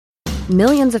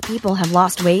Millions of people have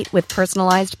lost weight with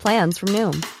personalized plans from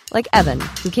Noom. Like Evan,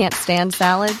 who can't stand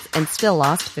salads and still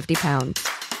lost 50 pounds.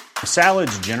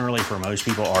 Salads generally for most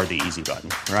people are the easy button,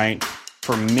 right?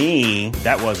 For me,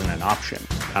 that wasn't an option.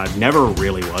 I never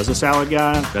really was a salad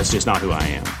guy. That's just not who I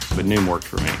am. But Noom worked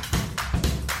for me.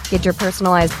 Get your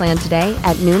personalized plan today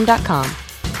at Noom.com.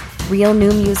 Real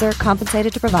Noom user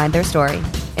compensated to provide their story.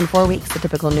 In 4 weeks, the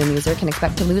typical Noom user can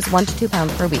expect to lose 1 to 2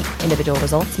 pounds per week. Individual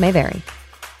results may vary.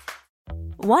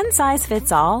 One size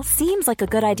fits all seems like a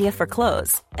good idea for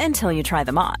clothes until you try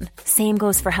them on. Same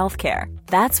goes for healthcare.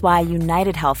 That's why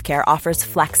United Healthcare offers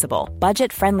flexible,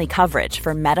 budget-friendly coverage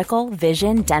for medical,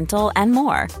 vision, dental, and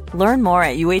more. Learn more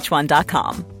at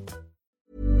uh1.com.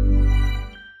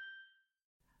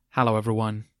 Hello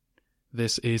everyone.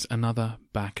 This is another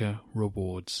Backer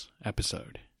Rewards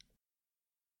episode.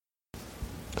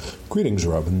 Greetings,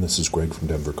 Robin. This is Greg from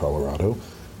Denver, Colorado.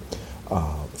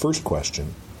 First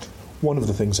question. One of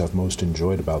the things I've most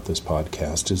enjoyed about this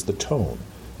podcast is the tone.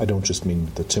 I don't just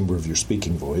mean the timbre of your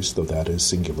speaking voice, though that is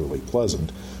singularly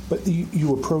pleasant, but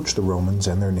you approach the Romans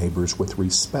and their neighbors with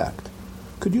respect.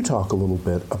 Could you talk a little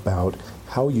bit about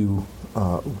how you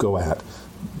go at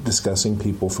discussing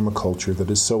people from a culture that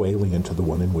is so alien to the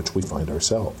one in which we find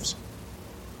ourselves?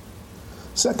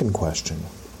 Second question.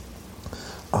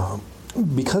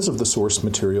 Because of the source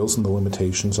materials and the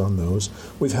limitations on those,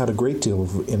 we've had a great deal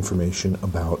of information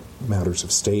about matters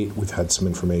of state. We've had some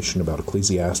information about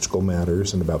ecclesiastical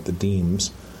matters and about the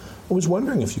demes. I was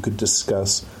wondering if you could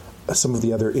discuss some of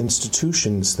the other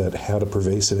institutions that had a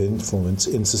pervasive influence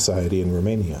in society in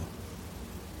Romania.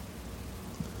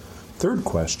 Third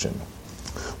question.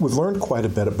 We've learned quite a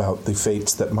bit about the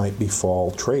fates that might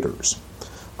befall traitors.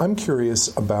 I'm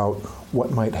curious about what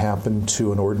might happen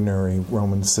to an ordinary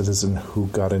Roman citizen who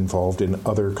got involved in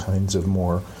other kinds of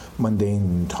more mundane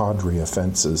and tawdry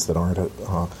offenses that aren't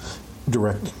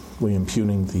directly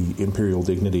impugning the imperial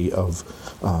dignity of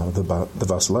the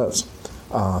Vasilevs.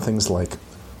 Things like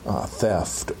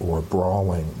theft or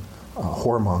brawling,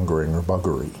 whoremongering or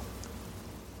buggery.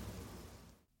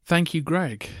 Thank you,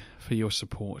 Greg, for your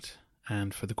support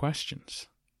and for the questions.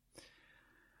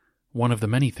 One of the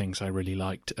many things I really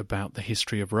liked about the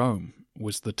history of Rome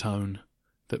was the tone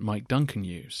that Mike Duncan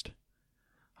used.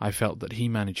 I felt that he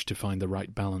managed to find the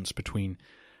right balance between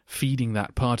feeding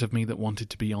that part of me that wanted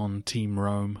to be on Team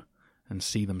Rome and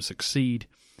see them succeed,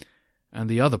 and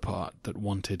the other part that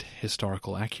wanted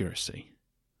historical accuracy.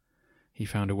 He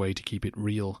found a way to keep it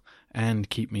real and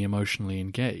keep me emotionally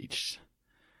engaged.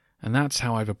 And that's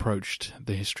how I've approached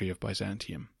the history of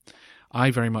Byzantium. I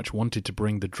very much wanted to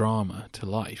bring the drama to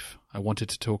life. I wanted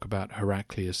to talk about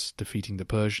Heraclius defeating the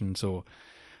Persians or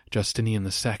Justinian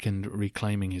II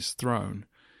reclaiming his throne,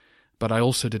 but I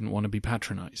also didn't want to be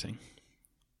patronizing.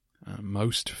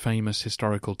 Most famous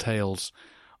historical tales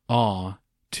are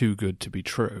too good to be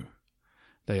true.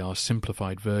 They are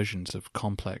simplified versions of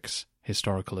complex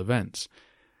historical events.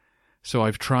 So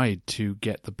I've tried to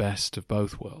get the best of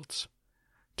both worlds,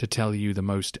 to tell you the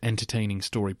most entertaining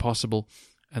story possible,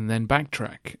 and then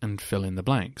backtrack and fill in the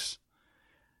blanks.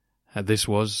 This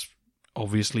was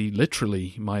obviously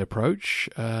literally my approach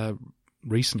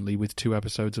recently with 2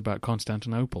 episodes about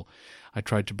Constantinople. I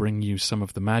tried to bring you some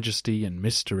of the majesty and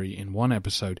mystery in one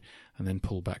episode and then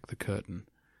pull back the curtain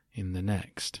in the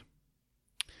next.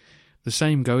 The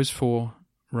same goes for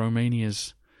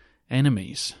Romania's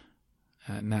enemies.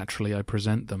 Naturally, I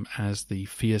present them as the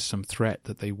fearsome threat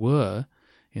that they were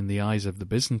in the eyes of the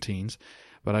Byzantines,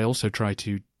 but I also try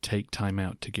to take time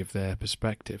out to give their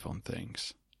perspective on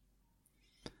things.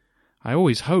 I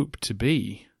always hope to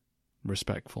be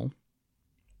respectful.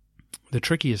 The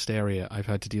trickiest area I've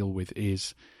had to deal with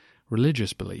is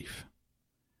religious belief.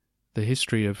 The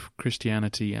history of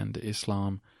Christianity and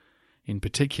Islam in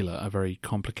particular are very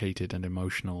complicated and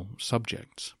emotional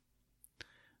subjects.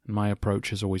 And my approach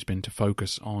has always been to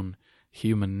focus on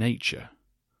human nature,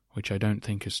 which I don't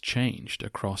think has changed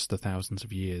across the thousands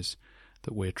of years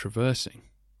that we're traversing.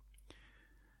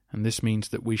 And this means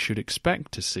that we should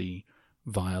expect to see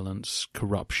violence,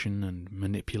 corruption, and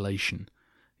manipulation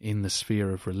in the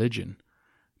sphere of religion,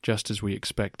 just as we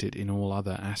expect it in all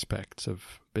other aspects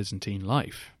of Byzantine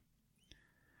life.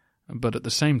 But at the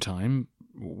same time,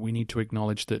 we need to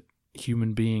acknowledge that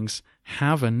human beings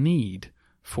have a need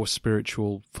for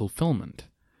spiritual fulfillment.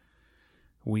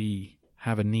 We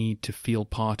have a need to feel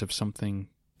part of something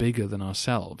bigger than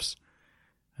ourselves,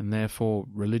 and therefore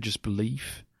religious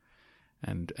belief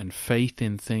and faith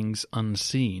in things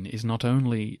unseen is not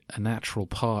only a natural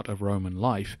part of Roman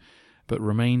life, but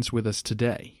remains with us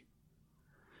today.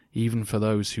 Even for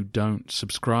those who don't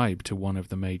subscribe to one of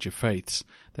the major faiths,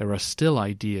 there are still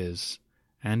ideas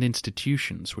and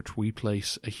institutions which we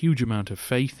place a huge amount of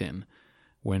faith in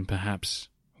when perhaps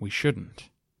we shouldn't.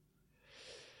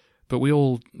 But we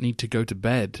all need to go to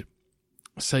bed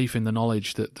safe in the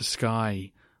knowledge that the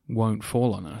sky won't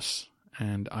fall on us,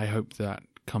 and I hope that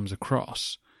comes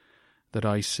across, that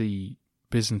I see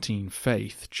Byzantine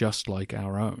faith just like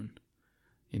our own,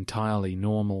 entirely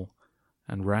normal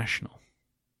and rational.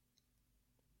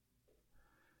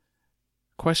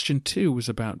 Question 2 was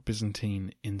about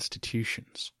Byzantine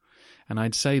institutions, and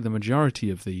I'd say the majority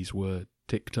of these were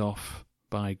ticked off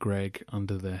by Greg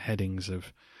under the headings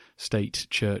of state,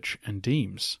 church, and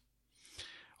demes.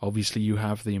 Obviously you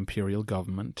have the imperial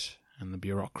government and the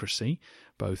bureaucracy,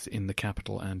 both in the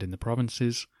capital and in the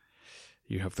provinces.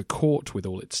 You have the court with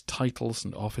all its titles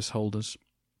and office holders.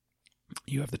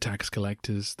 You have the tax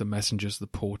collectors, the messengers, the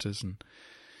porters, and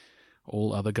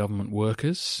all other government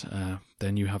workers.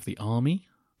 Then you have the army,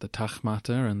 the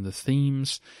Tachmata and the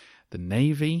themes, the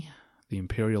navy, the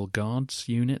imperial guards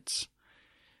units.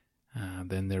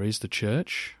 Then there is the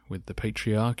church with the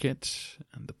patriarchate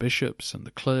and the bishops and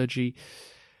the clergy.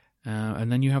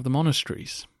 And then you have the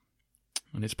monasteries.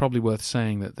 And it's probably worth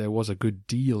saying that there was a good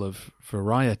deal of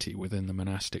variety within the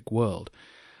monastic world.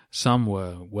 Some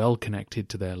were well connected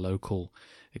to their local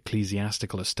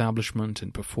ecclesiastical establishment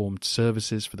and performed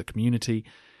services for the community.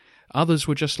 Others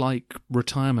were just like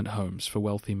retirement homes for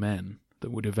wealthy men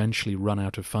that would eventually run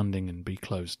out of funding and be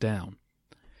closed down.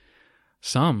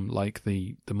 Some, like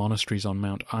the monasteries on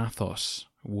Mount Athos,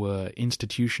 were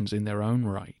institutions in their own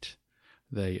right.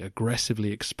 They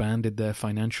aggressively expanded their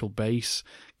financial base,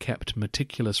 kept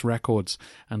meticulous records,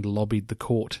 and lobbied the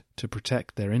court to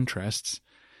protect their interests,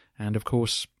 and of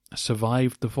course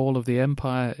survived the fall of the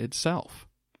empire itself.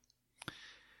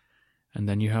 And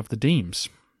then you have the demes.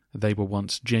 They were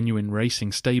once genuine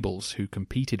racing stables who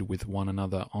competed with one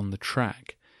another on the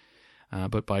track.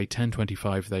 But by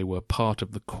 1025 they were part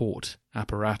of the court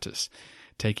apparatus,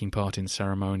 taking part in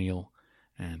ceremonial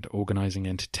and organizing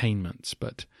entertainments,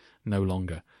 but no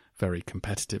longer very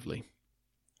competitively.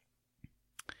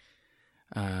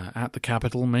 At the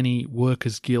capital, many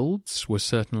workers' guilds were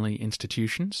certainly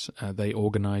institutions. They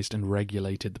organized and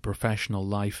regulated the professional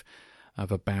life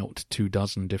of about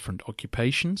 24 different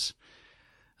occupations,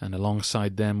 and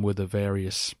alongside them were the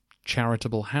various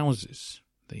charitable houses,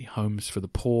 the homes for the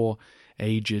poor,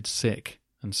 aged, sick,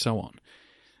 and so on.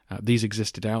 These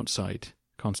existed outside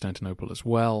Constantinople as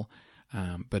well,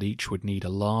 but each would need a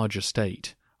large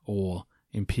estate or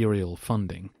imperial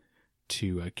funding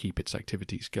to keep its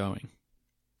activities going.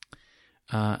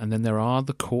 And then there are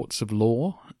the courts of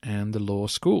law and the law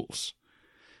schools.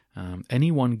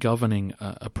 Anyone governing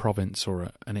a province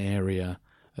or an area,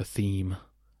 a theme,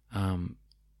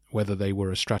 whether they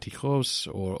were a strategos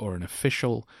or an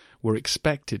official, were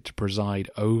expected to preside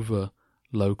over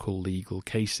local legal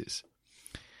cases.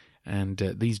 And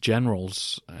these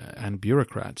generals and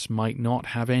bureaucrats might not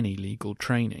have any legal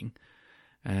training,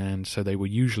 and so they were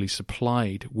usually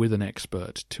supplied with an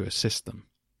expert to assist them.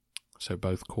 So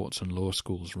both courts and law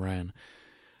schools ran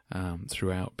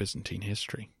throughout Byzantine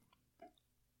history.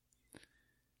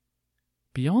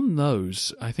 Beyond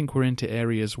those, I think we're into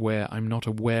areas where I'm not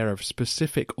aware of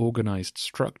specific organized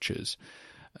structures,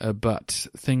 but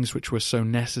things which were so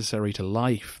necessary to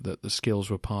life that the skills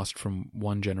were passed from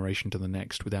one generation to the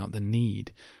next without the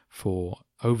need for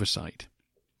oversight.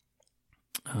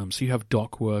 So you have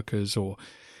dock workers or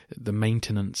the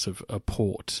maintenance of a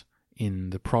port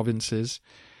in the provinces.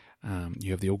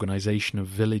 You have the organization of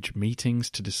village meetings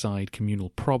to decide communal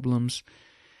problems.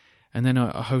 And then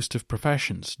a host of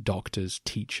professions, doctors,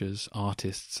 teachers,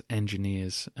 artists,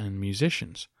 engineers, and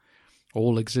musicians.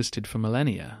 All existed for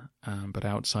millennia, but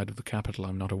outside of the capital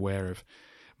I'm not aware of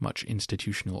much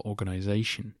institutional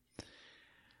organization.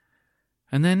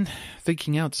 And then,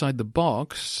 thinking outside the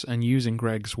box and using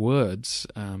Greg's words,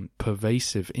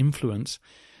 pervasive influence,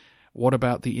 what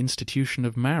about the institution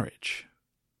of marriage?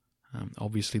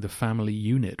 Obviously the family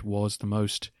unit was the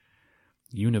most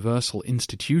universal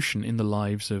institution in the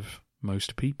lives of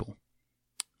most people.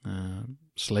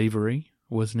 Slavery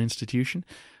was an institution.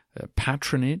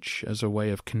 Patronage as a way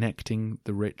of connecting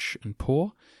the rich and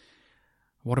poor.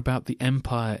 What about the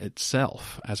empire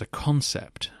itself as a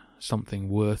concept, something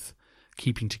worth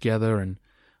keeping together and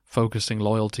focusing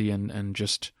loyalty and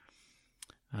just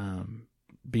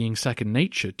being second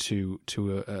nature to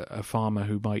a farmer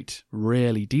who might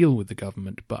rarely deal with the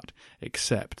government but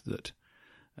accept that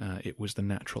it was the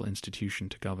natural institution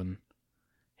to govern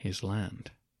his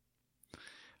land.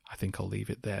 I think I'll leave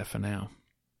it there for now.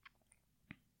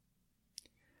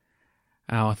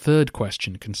 Our third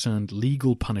question concerned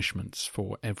legal punishments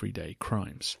for everyday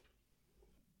crimes.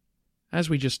 As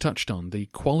we just touched on, the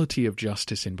quality of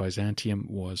justice in Byzantium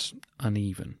was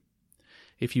uneven.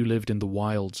 If you lived in the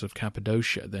wilds of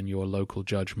Cappadocia, then your local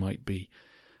judge might be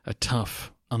a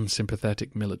tough,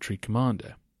 unsympathetic military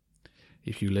commander.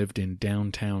 If you lived in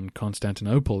downtown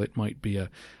Constantinople, it might be a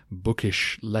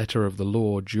bookish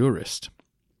letter-of-the-law jurist.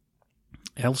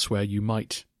 Elsewhere, you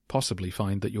might possibly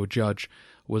find that your judge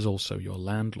was also your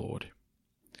landlord.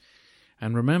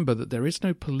 And remember that there is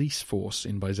no police force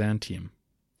in Byzantium.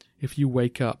 If you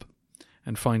wake up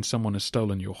and find someone has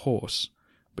stolen your horse,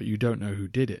 but you don't know who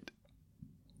did it,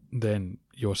 then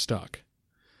you're stuck.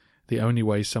 The only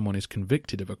way someone is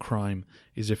convicted of a crime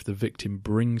is if the victim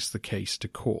brings the case to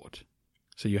court.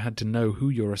 So you had to know who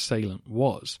your assailant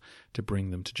was to bring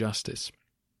them to justice.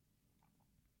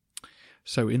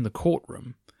 So in the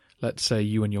courtroom, let's say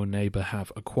you and your neighbour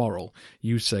have a quarrel.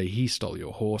 You say he stole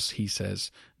your horse. He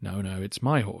says, no, it's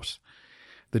my horse.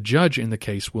 The judge in the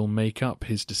case will make up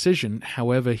his decision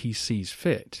however he sees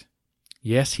fit.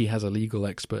 Yes, he has a legal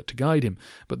expert to guide him,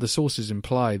 but the sources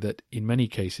imply that in many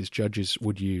cases judges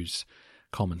would use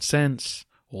common sense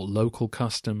or local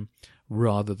custom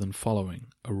rather than following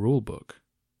a rule book.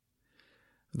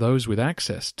 Those with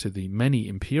access to the many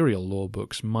imperial law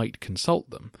books might consult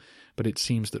them, but it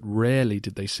seems that rarely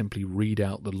did they simply read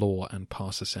out the law and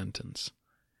pass a sentence.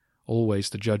 Always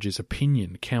the judge's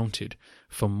opinion counted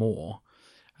for more,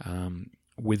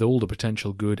 with all the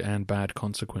potential good and bad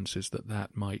consequences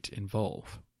that might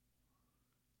involve.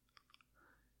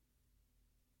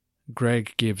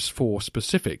 Greg gives 4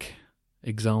 specific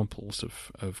examples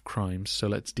of crimes, so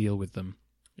let's deal with them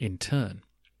in turn.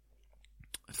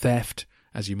 Theft,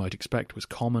 as you might expect, was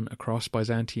common across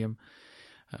Byzantium.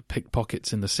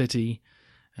 Pickpockets in the city,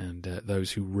 and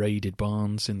those who raided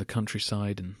barns in the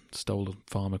countryside and stole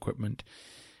farm equipment.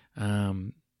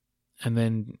 And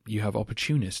then you have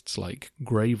opportunists like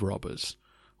grave robbers,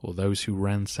 or those who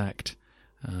ransacked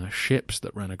ships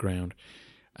that ran aground,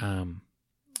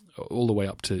 all the way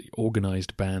up to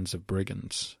organised bands of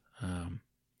brigands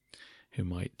who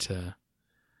might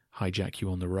hijack you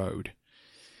on the road.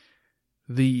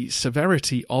 The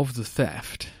severity of the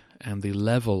theft and the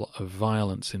level of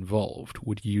violence involved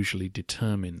would usually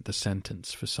determine the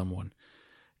sentence for someone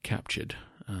captured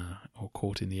or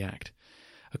caught in the act.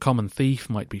 A common thief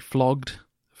might be flogged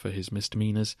for his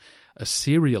misdemeanors. A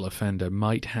serial offender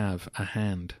might have a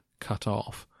hand cut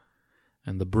off,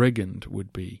 and the brigand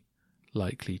would be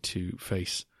likely to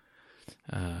face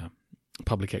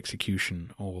public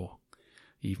execution or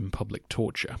even public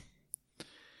torture.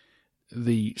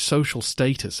 The social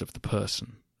status of the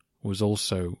person was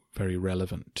also very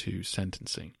relevant to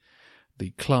sentencing.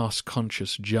 The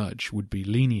class-conscious judge would be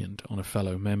lenient on a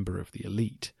fellow member of the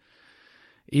elite.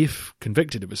 If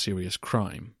convicted of a serious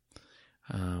crime,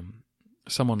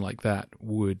 someone like that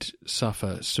would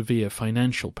suffer severe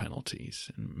financial penalties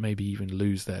and maybe even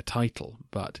lose their title,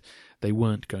 but they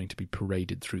weren't going to be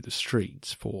paraded through the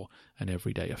streets for an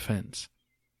everyday offence.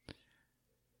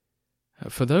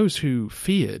 For those who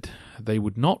feared they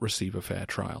would not receive a fair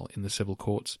trial in the civil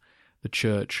courts, the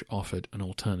Church offered an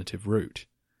alternative route.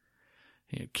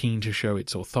 Keen to show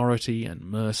its authority and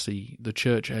mercy, the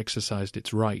Church exercised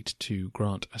its right to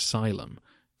grant asylum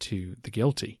to the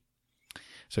guilty.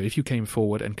 So if you came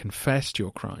forward and confessed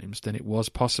your crimes, then it was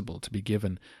possible to be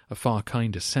given a far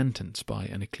kinder sentence by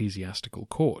an ecclesiastical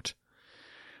court.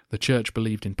 The Church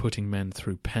believed in putting men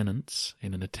through penance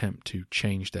in an attempt to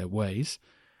change their ways.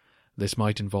 This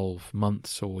might involve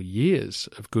months or years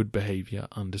of good behaviour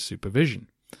under supervision,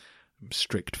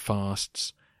 strict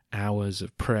fasts, hours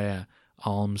of prayer,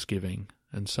 almsgiving,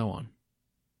 and so on.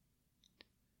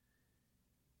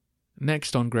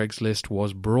 Next on Greg's list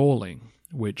was brawling,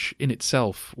 which in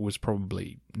itself was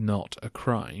probably not a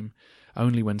crime.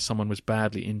 Only when someone was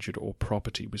badly injured or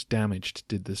property was damaged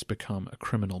did this become a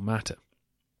criminal matter.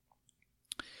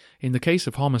 In the case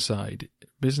of homicide,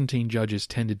 Byzantine judges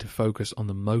tended to focus on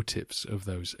the motives of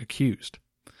those accused.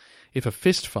 If a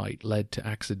fist fight led to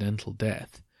accidental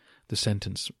death, the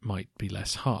sentence might be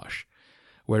less harsh,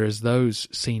 whereas those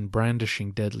seen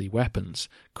brandishing deadly weapons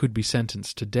could be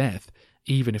sentenced to death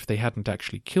even if they hadn't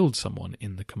actually killed someone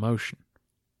in the commotion.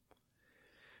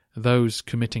 Those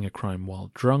committing a crime while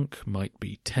drunk might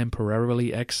be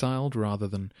temporarily exiled rather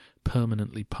than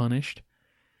permanently punished.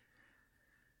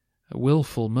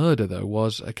 Willful murder, though,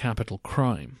 was a capital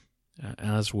crime,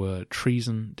 as were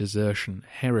treason, desertion,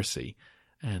 heresy,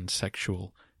 and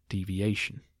sexual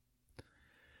deviation.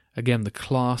 Again, the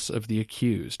class of the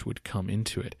accused would come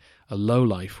into it. A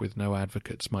lowlife with no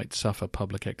advocates might suffer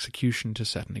public execution to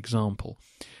set an example,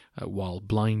 while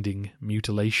blinding,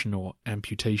 mutilation, or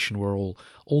amputation were all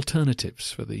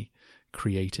alternatives for the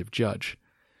creative judge.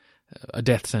 A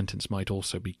death sentence might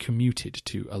also be commuted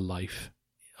to a life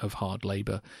of hard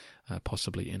labour,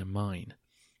 possibly in a mine.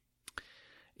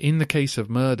 In the case of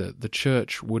murder, the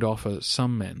church would offer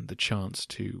some men the chance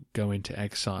to go into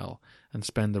exile and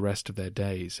spend the rest of their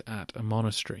days at a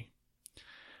monastery.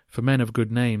 For men of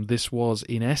good name, this was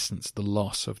in essence the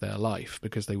loss of their life,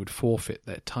 because they would forfeit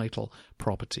their title,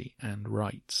 property, and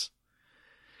rights.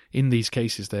 In these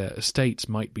cases, their estates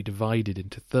might be divided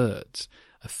into thirds,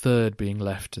 a third being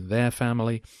left to their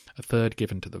family, a third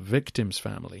given to the victim's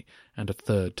family, and a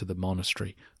third to the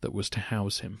monastery that was to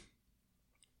house him.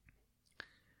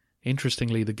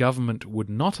 Interestingly, the government would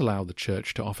not allow the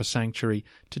church to offer sanctuary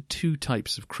to two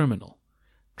types of criminal: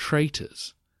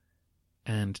 traitors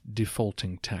and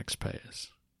defaulting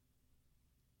taxpayers.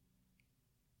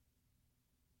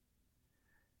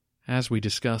 As we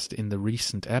discussed in the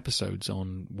recent episodes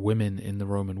on women in the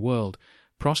Roman world,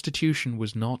 prostitution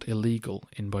was not illegal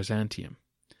in Byzantium.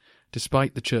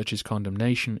 Despite the church's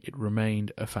condemnation, it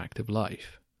remained a fact of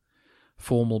life.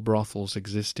 Formal brothels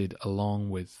existed along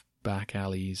with back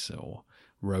alleys or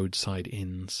roadside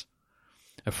inns.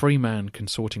 A free man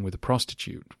consorting with a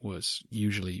prostitute was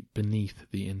usually beneath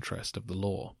the interest of the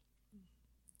law.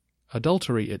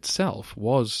 Adultery itself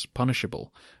was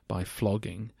punishable by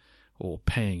flogging or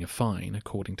paying a fine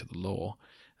according to the law,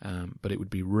 but it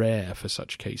would be rare for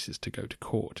such cases to go to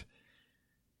court.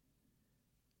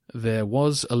 There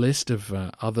was a list of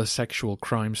other sexual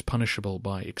crimes punishable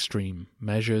by extreme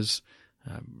measures.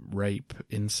 Rape,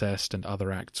 incest, and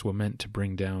other acts were meant to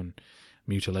bring down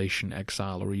mutilation,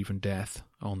 exile, or even death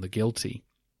on the guilty.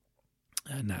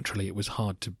 Naturally, it was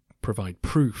hard to provide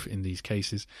proof in these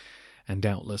cases, and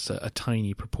doubtless a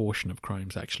tiny proportion of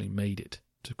crimes actually made it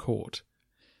to court.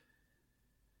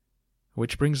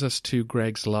 Which brings us to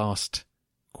Greg's last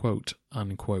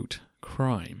quote-unquote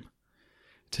crime.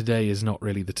 Today is not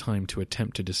really the time to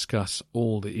attempt to discuss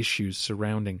all the issues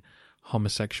surrounding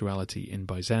homosexuality in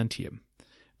Byzantium,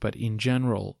 but in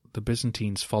general, the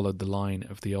Byzantines followed the line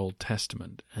of the Old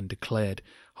Testament and declared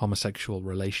homosexual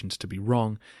relations to be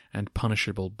wrong and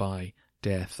punishable by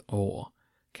death or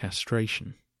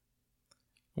castration.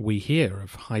 We hear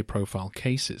of high-profile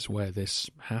cases where this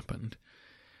happened,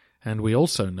 and we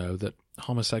also know that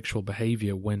homosexual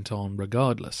behavior went on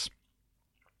regardless.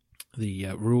 The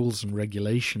rules and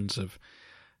regulations of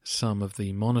some of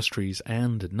the monasteries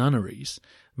and nunneries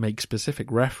make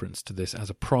specific reference to this as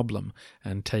a problem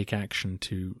and take action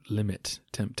to limit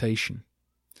temptation.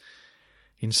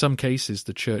 In some cases,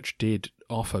 the church did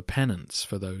offer penance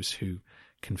for those who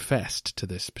confessed to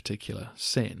this particular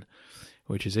sin,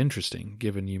 which is interesting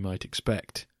given you might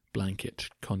expect blanket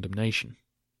condemnation.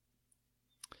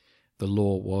 The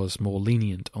law was more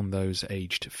lenient on those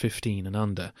aged 15 and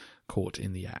under caught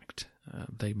in the act.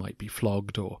 They might be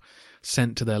flogged or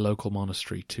sent to their local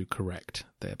monastery to correct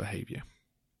their behavior.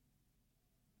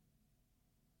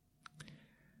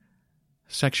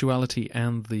 Sexuality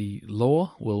and the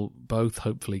law will both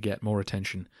hopefully get more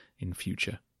attention in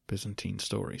future Byzantine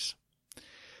stories.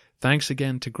 Thanks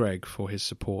again to Greg for his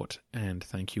support, and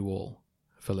thank you all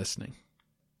for listening.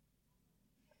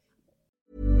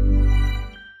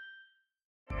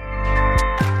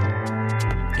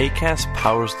 Acast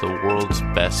powers the world's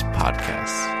best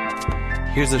podcasts.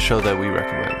 Here's a show that we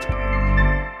recommend.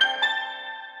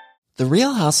 The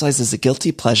Real Housewives is a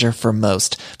guilty pleasure for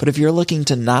most, but if you're looking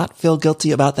to not feel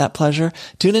guilty about that pleasure,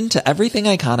 tune in to Everything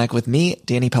Iconic with me,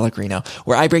 Danny Pellegrino,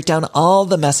 where I break down all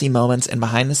the messy moments and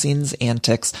behind-the-scenes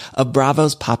antics of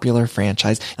Bravo's popular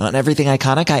franchise. And on Everything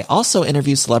Iconic, I also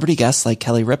interview celebrity guests like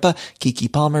Kelly Ripa,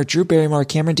 Keke Palmer, Drew Barrymore,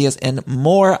 Cameron Diaz, and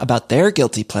more about their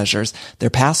guilty pleasures, their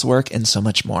past work, and so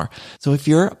much more. So if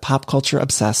you're pop culture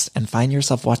obsessed and find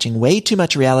yourself watching way too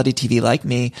much reality TV like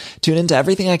me, tune into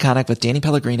Everything Iconic with Danny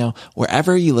Pellegrino,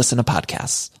 wherever you listen to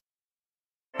podcasts.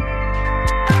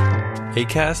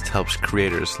 Acast helps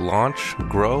creators launch,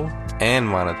 grow, and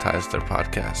monetize their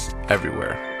podcasts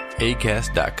everywhere.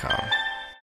 Acast.com.